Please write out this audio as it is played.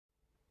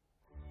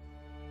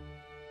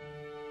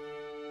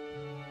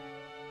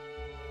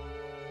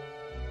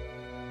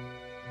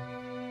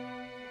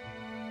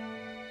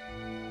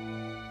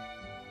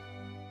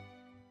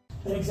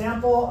an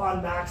example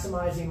on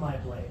maximizing my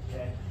blade,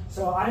 okay?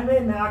 So I may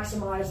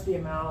maximize the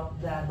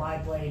amount that my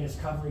blade is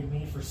covering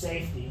me for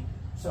safety.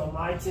 So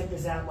my tip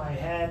is at my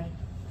head,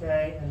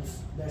 okay, and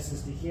this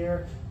is to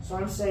here. So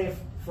I'm safe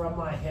from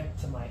my hip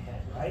to my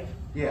head, right?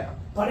 Yeah.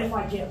 But if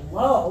I get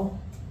low,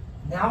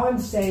 now I'm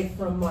safe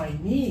from my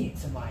knee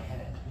to my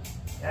head,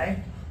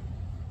 okay?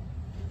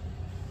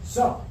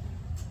 So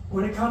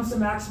when it comes to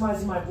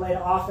maximizing my blade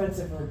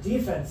offensively or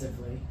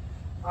defensively,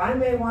 I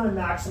may want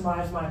to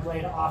maximize my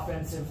blade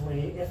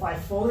offensively. If I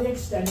fully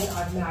extend it,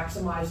 I've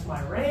maximized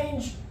my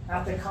range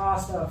at the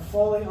cost of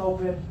fully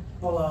open,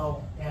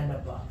 below, and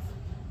above.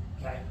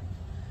 Okay?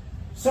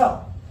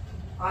 So,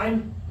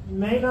 I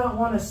may not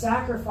want to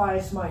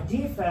sacrifice my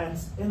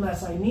defense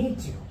unless I need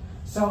to.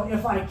 So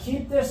if I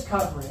keep this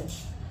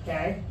coverage,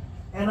 okay,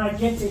 and I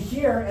get to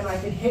here and I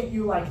can hit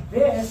you like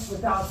this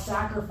without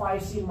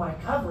sacrificing my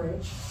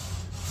coverage,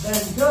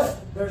 then good.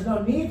 There's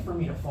no need for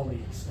me to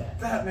fully extend.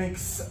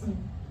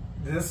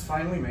 This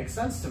finally makes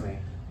sense to me.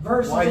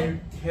 Versus why you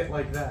hit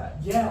like that.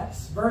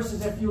 Yes.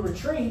 Versus if you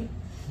retreat,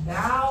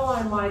 now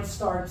I might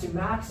start to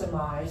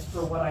maximize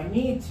for what I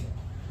need to.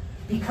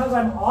 Because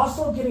I'm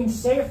also getting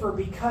safer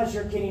because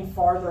you're getting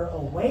farther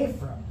away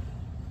from me.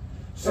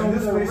 So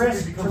this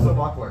basically becomes a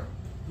buckler.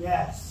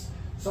 Yes.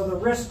 So the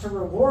risk to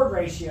reward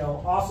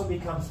ratio also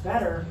becomes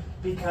better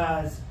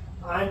because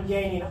I'm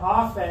gaining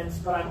offense,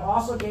 but I'm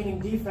also gaining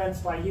defense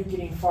by you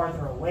getting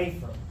farther away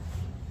from me.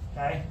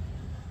 Okay?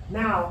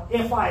 Now,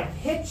 if I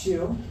hit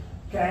you,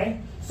 okay,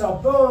 so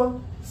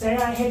boom, say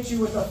I hit you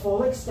with a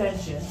full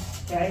extension,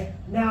 okay,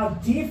 now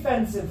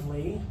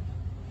defensively,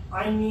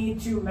 I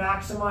need to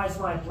maximize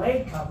my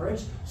blade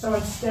coverage. So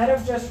instead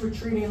of just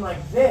retreating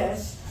like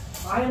this,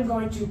 I am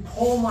going to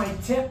pull my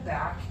tip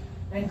back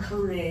and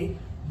create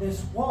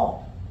this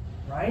wall,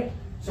 right?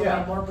 So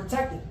I'm more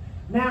protected.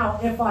 Now,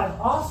 if I've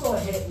also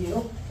hit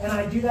you, and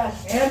I do that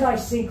and I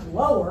sink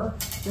lower,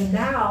 then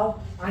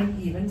now I'm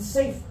even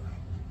safer,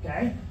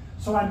 okay?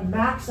 So I'm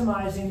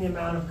maximizing the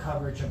amount of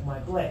coverage of my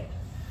blade.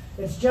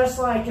 It's just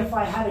like if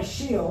I had a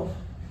shield,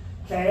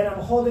 okay, and I'm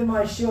holding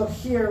my shield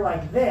here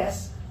like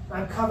this,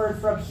 I'm covered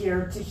from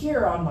here to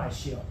here on my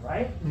shield,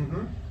 right?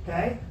 Mm-hmm.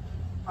 Okay?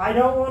 I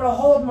don't want to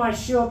hold my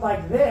shield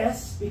like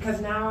this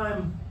because now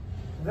I'm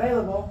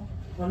available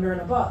under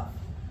and above.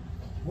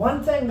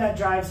 One thing that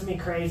drives me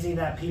crazy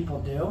that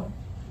people do,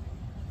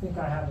 I think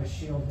I have a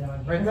shield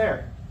down here. Right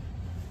there.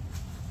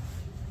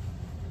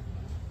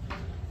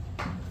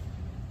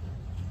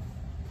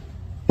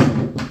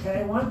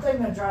 Okay, one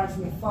thing that drives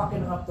me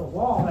fucking up the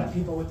wall that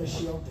people with the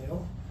shield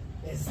do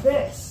is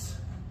this.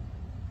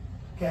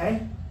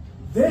 Okay?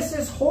 This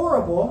is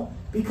horrible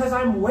because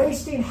I'm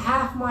wasting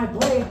half my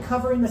blade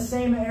covering the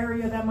same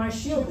area that my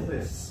shield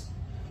is.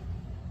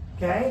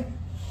 Okay?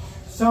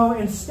 So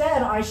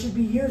instead, I should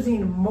be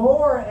using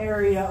more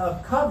area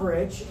of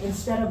coverage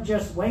instead of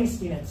just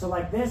wasting it. So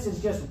like this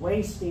is just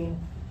wasting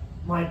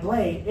my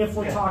blade if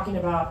we're talking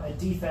about a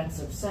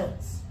defensive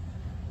sense.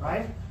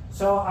 Right?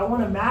 So I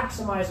want to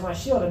maximize my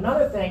shield.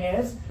 Another thing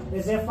is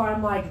if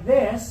I'm like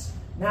this,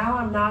 now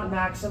I'm not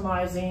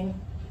maximizing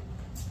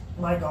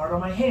my guard on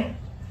my hand.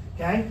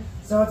 Okay?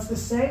 So it's the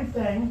same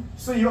thing.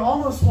 So you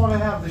almost want to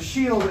have the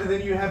shield and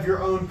then you have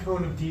your own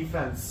cone of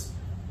defense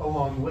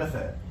along with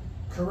it.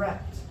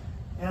 Correct.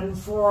 And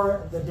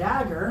for the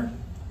dagger,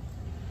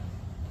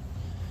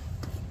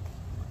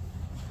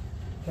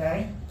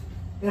 okay,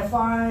 if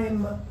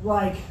I'm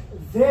like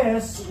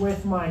this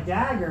with my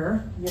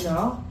dagger, you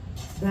know,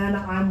 then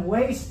I'm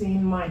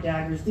wasting my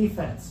dagger's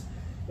defense.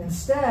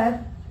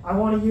 Instead, I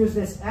want to use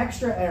this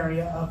extra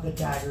area of the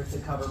dagger to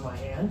cover my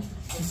hand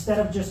instead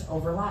of just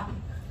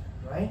overlapping,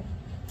 right?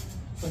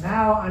 So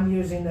now I'm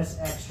using this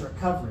extra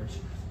coverage.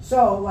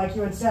 So like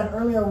you had said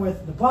earlier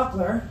with the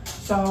buckler,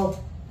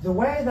 so the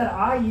way that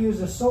I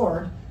use a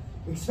sword,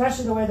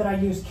 especially the way that I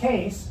use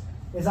case,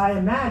 is I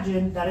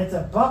imagine that it's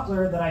a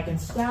buckler that I can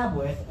stab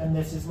with, and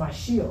this is my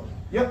shield.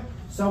 Yep.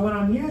 So when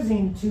I'm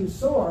using two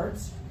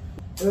swords,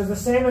 it was the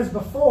same as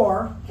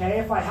before, okay?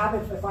 If I have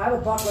a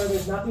buckler,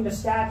 there's nothing to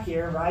stab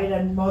here, right?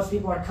 And most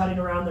people are cutting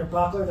around their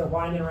buckler, they're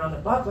winding around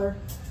their buckler,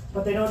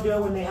 but they don't do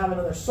it when they have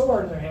another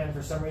sword in their hand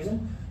for some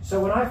reason. So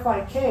when I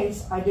fight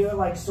case, I do it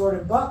like sword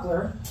and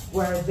buckler,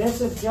 where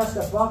this is just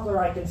a buckler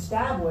I can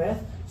stab with,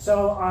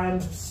 so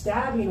I'm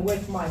stabbing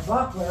with my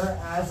buckler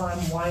as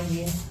I'm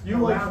winding You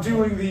like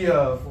doing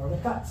for the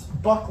cuts.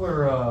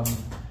 Buckler,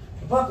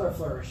 Buckler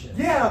flourishes.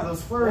 Yeah,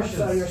 those flourishes.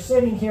 So you're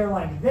sitting here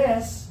like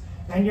this,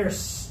 and you're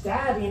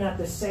stabbing at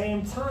the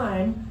same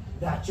time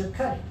that you're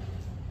cutting.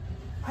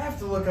 I have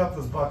to look up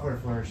those buckler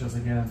flourishes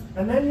again.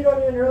 And then you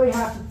don't even really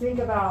have to think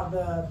about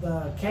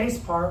the case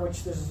part,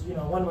 which this is, you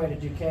know, one way to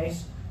do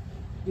case,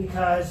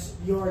 because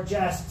you're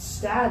just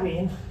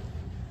stabbing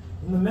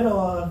in the middle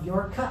of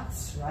your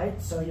cuts,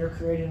 right? So you're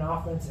creating an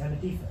offense and a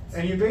defense.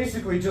 And you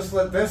basically just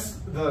let this,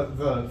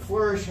 the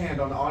flourish hand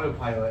on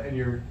autopilot, and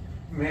you're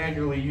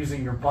manually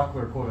using your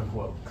buckler, quote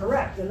unquote.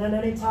 Correct. And then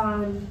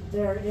anytime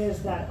there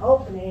is that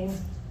opening,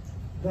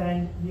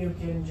 then you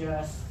can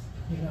just,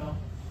 you know,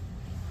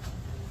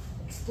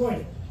 exploit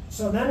it.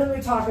 So then when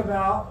we talk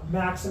about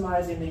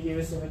maximizing the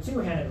use of a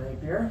two-handed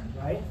rapier,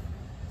 right,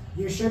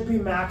 you should be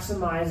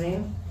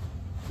maximizing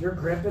your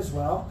grip as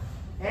well,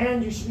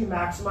 and you should be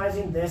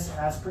maximizing this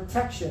as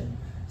protection.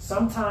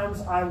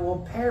 Sometimes I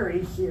will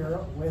parry here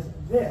with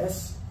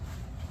this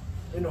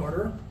in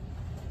order.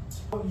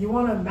 You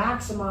want to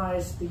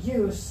maximize the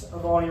use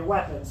of all your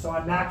weapons. So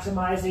I'm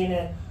maximizing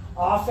it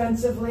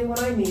offensively when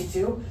I need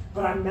to,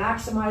 but I'm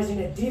maximizing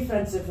it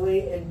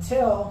defensively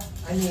until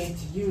I need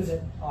to use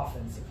it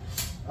offensively.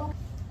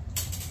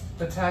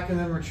 Attack and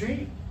then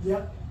retreat?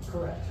 Yep,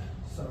 correct.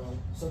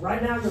 So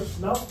right now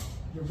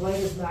your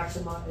blade is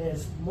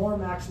more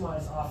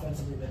maximized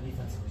offensively than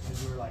defensively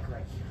because you're like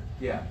right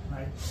here. Yeah.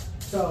 Right?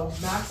 So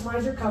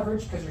maximize your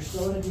coverage because you're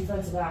still in a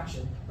defensive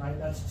action, right?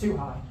 That's too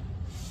high.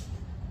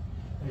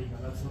 There you go,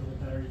 that's a little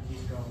bit better. You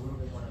can go a little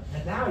bit more.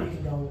 And now you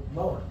can go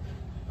lower,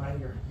 right?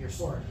 Your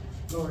sword.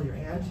 Lower your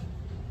hand.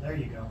 There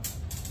you go.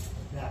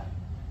 Like that.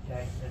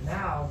 Okay? And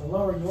now, the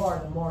lower you are,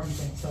 the more you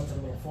can tilt it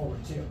a little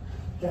forward too.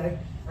 Okay?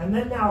 And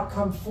then now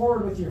come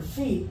forward with your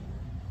feet.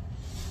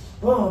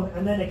 Boom.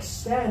 And then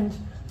extend.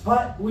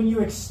 But when you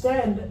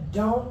extend,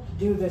 don't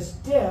do this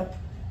dip.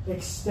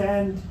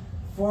 Extend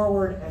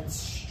forward and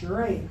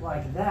straight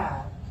like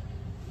that.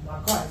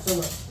 Not quite. So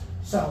look.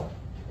 So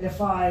if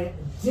I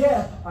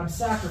dip, I'm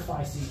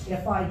sacrificing.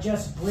 If I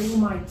just bring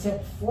my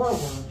tip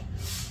forward,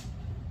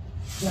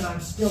 then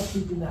I'm still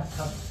keeping that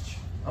coverage.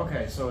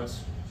 Okay, so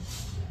it's...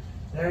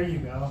 There you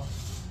go.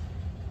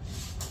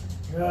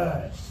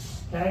 Good.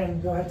 Okay,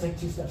 and go ahead and take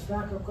 2 steps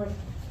back real quick.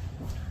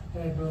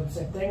 Okay, boom,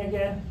 same thing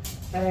again.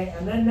 Okay,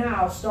 and then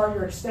now start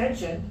your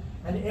extension,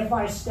 and if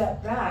I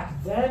step back,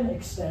 then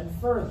extend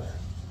further.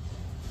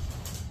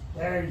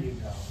 There you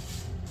go.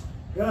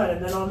 Good,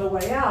 and then on the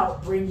way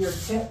out, bring your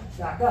tip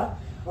back up.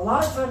 A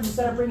lot of times,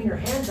 instead of bringing your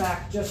hand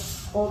back,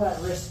 just pull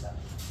that wrist up.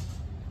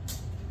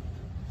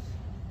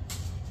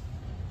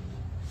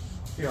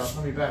 Here,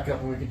 let me back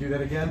up and we can do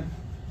that again.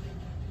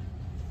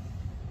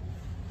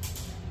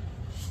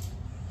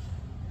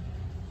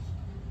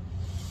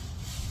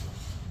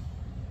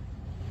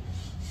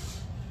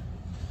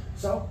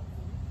 So,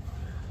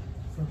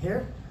 from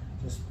here,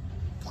 just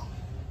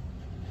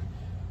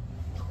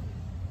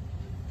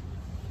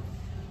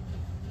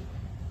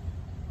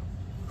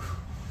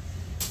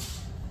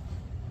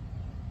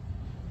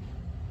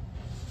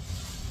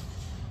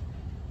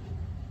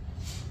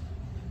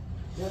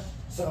yep.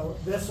 So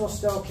this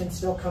can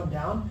still come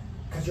down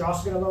because you're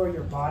also going to lower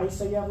your body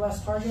so you have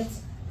less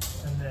targets,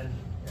 and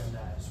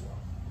that as well.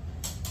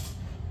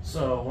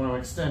 So when I'm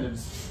extended,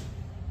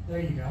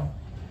 there you go.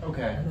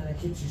 Okay. And then it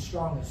keeps you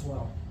strong as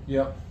well.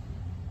 Yep.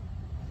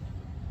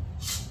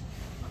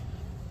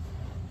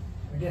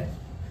 Again.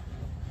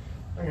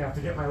 I'm gonna have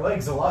to get my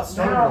legs a lot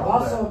stronger. Now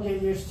also get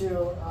used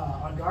to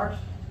on guard.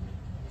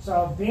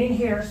 So being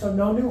here, so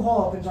no new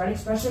hole opens, right?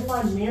 Especially if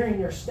I'm mirroring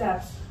your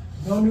steps,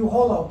 no new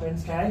hole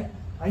opens, okay?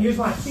 I use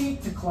my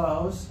feet to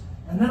close,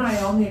 and then I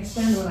only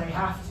extend when I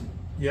have to.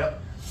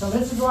 Yep. So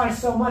this is why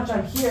so much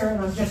I'm here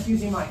and I'm just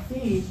using my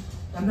feet,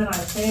 and then I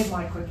save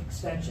my quick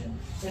extension.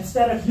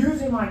 Instead of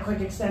using my quick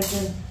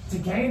extension to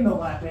gain the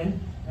weapon,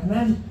 and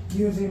then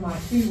using my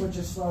feet, which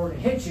is slower to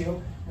hit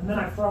you, and then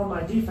I throw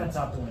my defense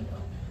out the window.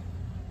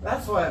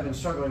 That's why I've been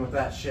struggling with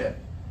that shit.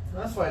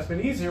 That's why it's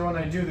been easier when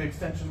I do the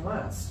extension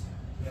last.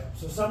 Yeah.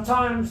 So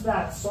sometimes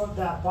that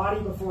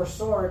body before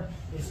sword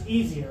is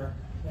easier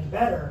and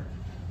better,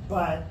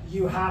 but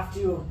you have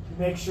to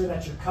make sure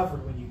that you're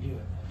covered when you do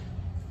it.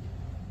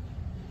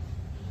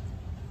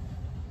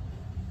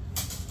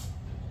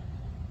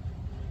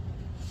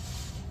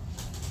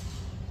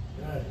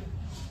 Good.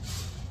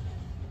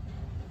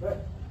 Good.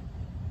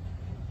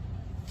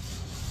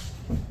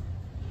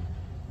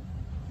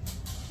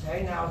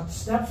 Okay, now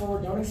step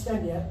forward, don't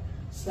extend yet.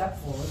 Step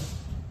forward.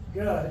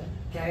 Good.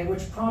 Okay,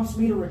 which prompts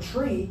me to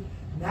retreat.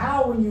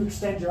 Now when you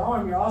extend your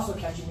arm, you're also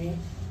catching me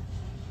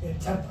in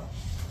tempo.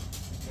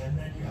 And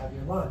then you have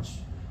your lunge.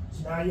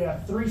 So now you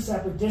have 3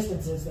 separate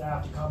distances that I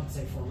have to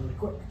compensate for really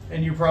quick.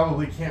 And you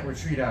probably can't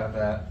retreat out of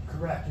that.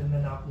 Correct. And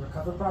then I'll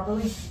recover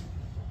properly.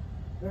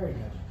 Very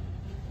good.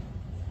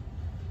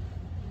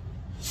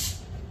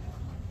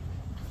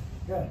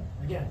 Good.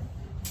 Again.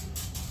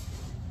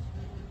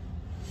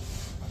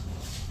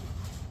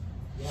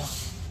 Yeah,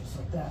 just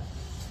like that.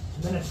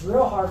 And then it's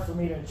real hard for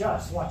me to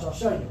adjust. Watch, I'll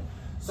show you.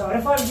 So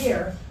if I'm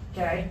here,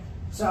 okay,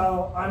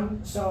 so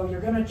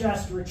you're gonna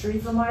just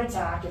retreat from my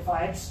attack if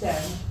I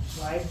extend,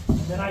 right? And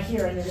then I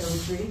hear it, you're gonna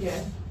retreat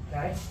again,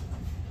 okay?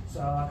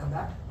 So I'll come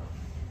back.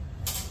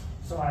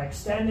 So I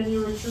extend and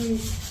you retreat,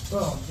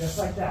 boom, just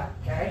like that,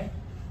 okay?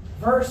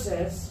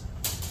 Versus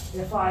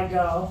if I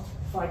go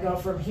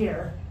from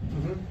here,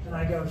 and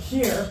I go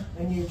here,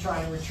 and you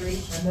try and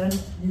retreat, and then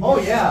you oh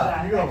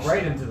yeah, you go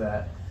right into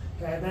that.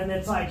 Okay, then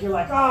it's like, you're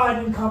like, oh, I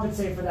didn't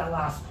compensate for that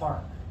last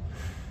part,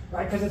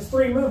 right? Because it's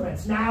 3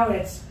 movements. Now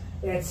it's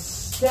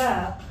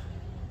step,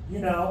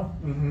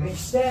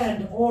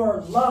 extend,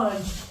 or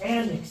lunge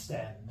and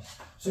extend.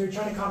 So you're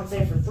trying to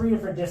compensate for 3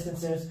 different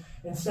distances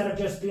instead of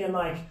just being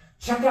like,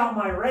 check out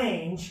my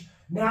range.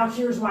 Now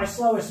here's my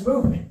slowest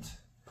movement.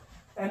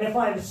 And if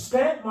I've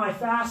spent my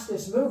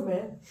fastest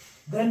movement,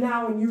 then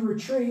now when you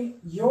retreat,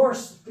 your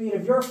speed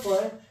of your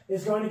foot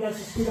is going against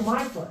the speed of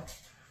my foot,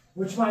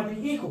 which might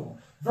be equal.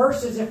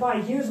 Versus if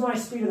I use my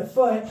speed of the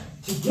foot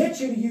to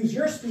get you to use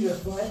your speed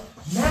of the foot,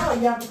 now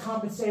you have to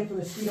compensate for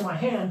the speed of my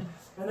hand,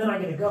 and then I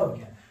get to go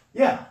again.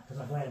 Yeah.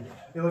 Because I've landed.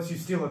 It lets you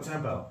steal a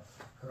tempo.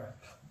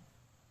 Correct.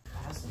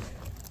 Fascinating.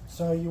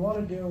 So you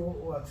want to do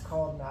what's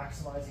called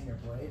maximizing your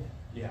blade.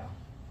 Yeah.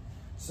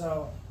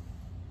 So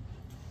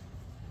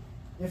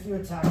if you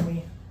attack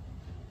me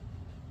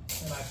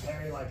and I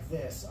parry like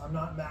this, I'm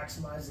not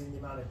maximizing the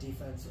amount of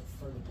defense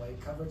for the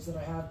blade coverage that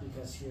I have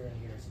because here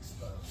and here is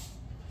exposed,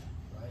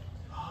 right?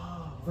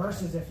 Oh,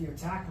 Versus if you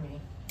attack me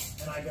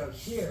and I go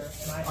here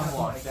and I have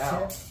my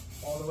tip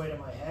all the way to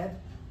my head,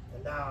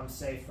 and now I'm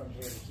safe from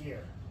here to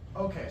here.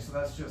 Okay, so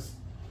that's just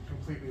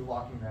completely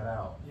locking that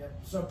out.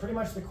 Yep. So pretty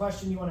much the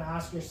question you want to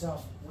ask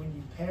yourself when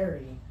you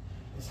parry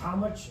is how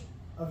much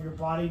of your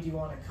body do you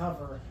want to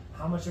cover?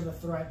 How much of a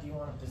threat do you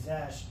want to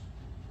possess?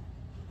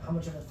 How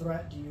much of a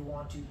threat do you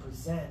want to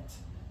present?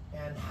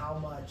 And how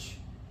much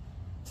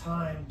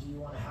time do you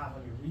want to have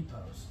on your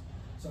repos?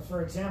 So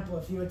for example,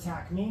 if you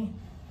attack me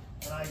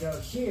and I go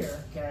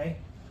here, okay,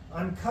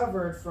 I'm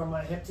covered from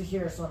my hip to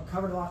here, so I'm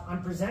covered a lot.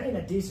 I'm presenting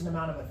a decent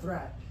amount of a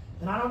threat.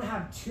 And I don't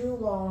have too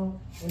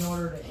long in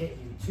order to hit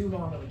you, too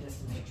long of a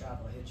distance to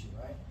travel to hit you,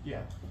 right?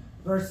 Yeah.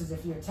 Versus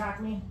if you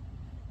attack me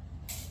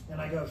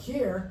and I go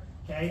here,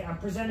 okay, I'm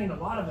presenting a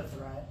lot of a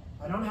threat.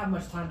 I don't have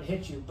much time to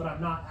hit you, but I'm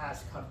not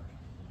as covered.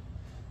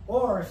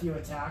 Or if you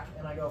attack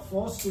and I go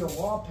full steel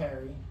wall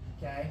parry,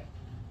 okay,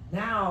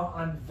 now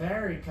I'm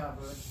very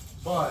covered.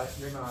 But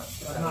you're not.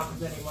 But I'm not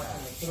presenting much of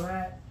a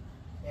threat,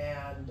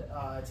 and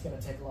it's going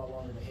to take a lot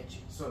longer to hit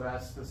you. So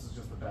this is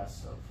just the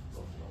best of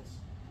both worlds.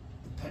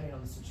 Depending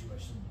on the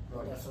situation,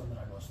 Right. That's one that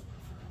I mostly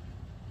prefer.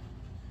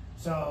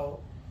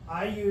 So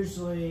I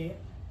usually,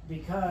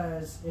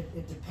 because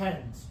it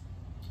depends.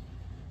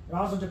 It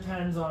also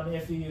depends on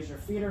if you use your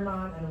feet or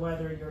not, and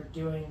whether you're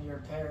doing your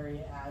parry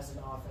as an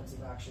offensive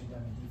action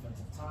done in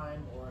defensive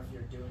time, or if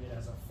you're doing it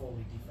as a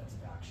fully defensive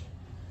action.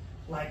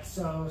 Like,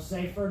 so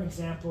say for an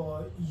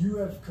example, you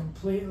have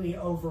completely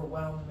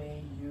overwhelmed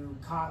me, you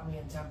caught me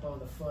in tempo of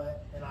the foot,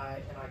 and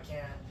I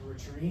can't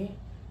retreat,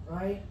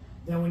 right?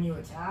 Then when you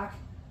attack,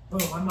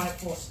 boom, I might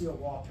full steel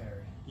wall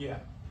parry. Yeah.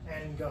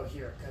 And go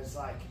here, because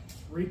like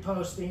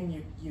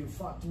reposting, you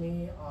fucked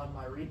me on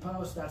my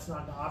repost, that's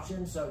not an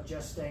option, so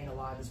just staying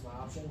alive is my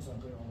option, so I'm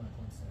putting all my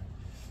points there.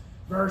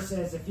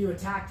 Versus if you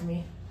attacked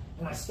me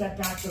and I step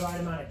back the right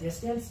amount of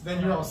distance,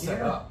 then you're all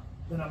set up.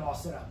 Then I'm all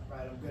set up,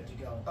 right? I'm good to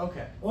go.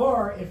 Okay.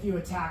 Or if you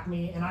attack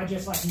me and I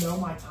just like know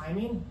my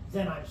timing,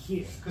 then I'm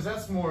here. Because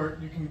that's more,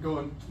 you can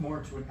go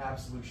more to an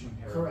absolution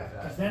parry.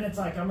 Correct. Because then it's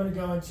like I'm going to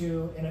go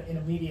into an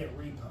immediate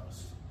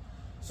repost.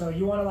 So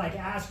you want to like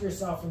ask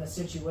yourself in the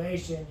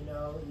situation, you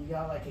know, you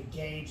got like a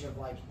gauge of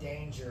like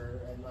danger,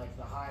 and like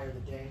the higher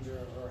the danger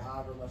or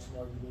however much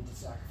more you need to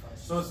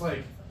sacrifice. So it's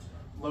like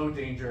low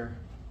danger,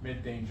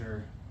 mid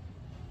danger,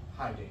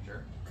 high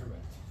danger.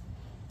 Correct.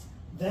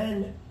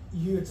 Then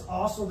it's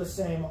also the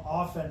same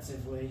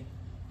offensively.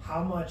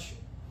 How much,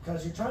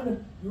 because you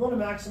want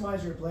to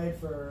maximize your blade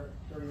or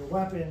your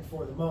weapon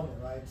for the moment,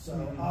 right? So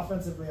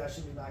offensively, I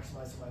should be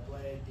maximizing my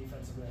blade.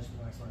 Defensively, I should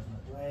be maximizing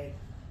my blade.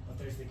 But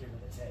there's the give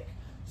and the take.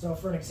 So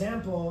for an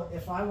example,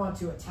 if I want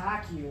to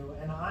attack you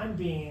and I'm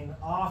being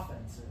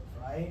offensive,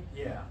 right?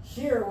 Yeah.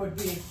 Here would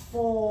be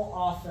full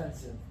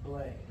offensive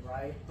blade,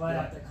 right? But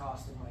at the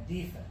cost of my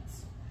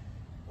defense.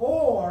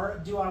 Or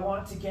do I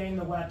want to gain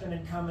the weapon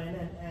and come in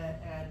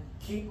and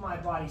keep my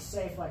body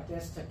safe like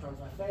this, tip towards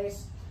my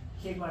face,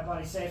 keep my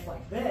body safe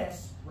like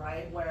this,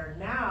 right? Where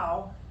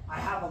now I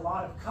have a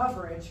lot of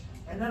coverage,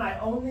 and then I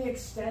only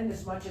extend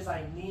as much as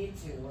I need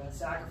to and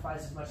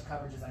sacrifice as much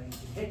coverage as I need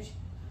to hit you.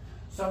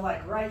 So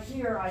like right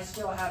here, I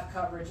still have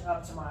coverage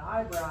up to my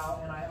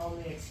eyebrow, and I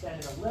only extend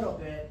it a little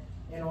bit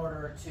in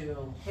order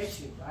to hit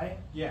you, right?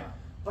 Yeah.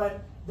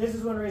 But this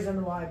is one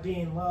reason why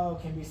being low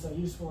can be so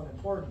useful and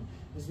important,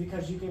 is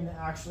because you can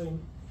actually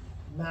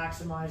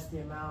maximize the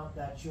amount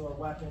that your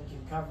weapon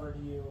can cover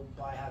you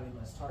by having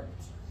less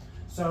targets.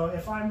 So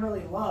if I'm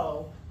really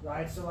low,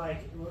 right, so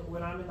like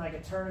when I'm in like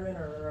a tournament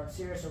or I'm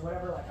serious or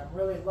whatever, like I'm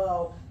really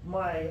low,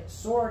 my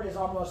sword is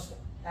almost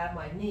at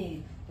my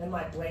knee and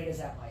my blade is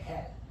at my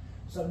head.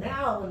 So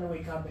now when we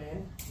come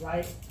in,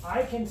 right,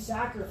 I can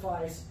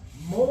sacrifice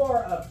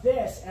more of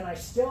this and I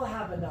still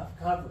have enough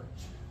coverage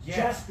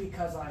just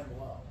because I'm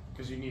low.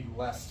 Because you need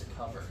less to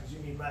cover. Because you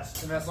need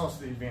less. And that's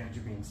also the advantage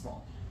of being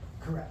small.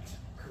 Correct,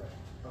 correct.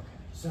 Okay.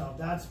 So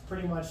that's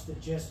pretty much the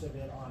gist of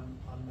it on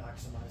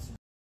maximizing.